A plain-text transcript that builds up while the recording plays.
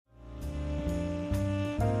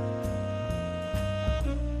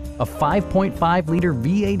A 5.5-liter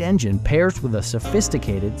V8 engine pairs with a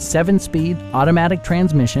sophisticated 7-speed automatic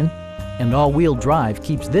transmission, and all-wheel drive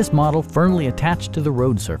keeps this model firmly attached to the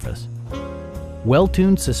road surface.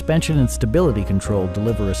 Well-tuned suspension and stability control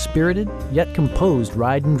deliver a spirited yet composed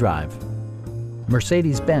ride and drive.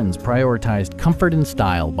 Mercedes-Benz prioritized comfort and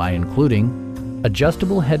style by including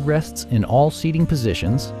adjustable headrests in all seating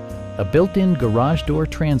positions, a built-in garage door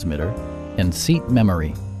transmitter, and seat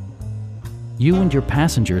memory. You and your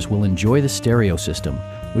passengers will enjoy the stereo system,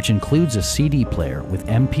 which includes a CD player with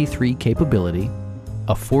MP3 capability,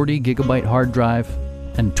 a 40GB hard drive,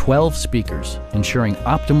 and 12 speakers, ensuring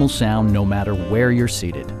optimal sound no matter where you're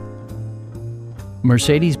seated.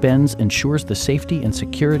 Mercedes-Benz ensures the safety and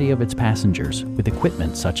security of its passengers with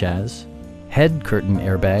equipment such as head curtain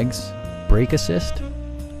airbags, brake assist,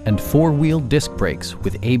 and 4-wheel disc brakes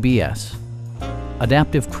with ABS.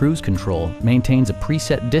 Adaptive Cruise Control maintains a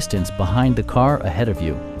preset distance behind the car ahead of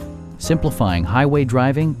you, simplifying highway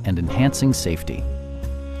driving and enhancing safety.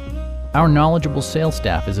 Our knowledgeable sales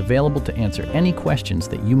staff is available to answer any questions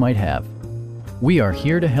that you might have. We are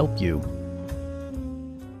here to help you.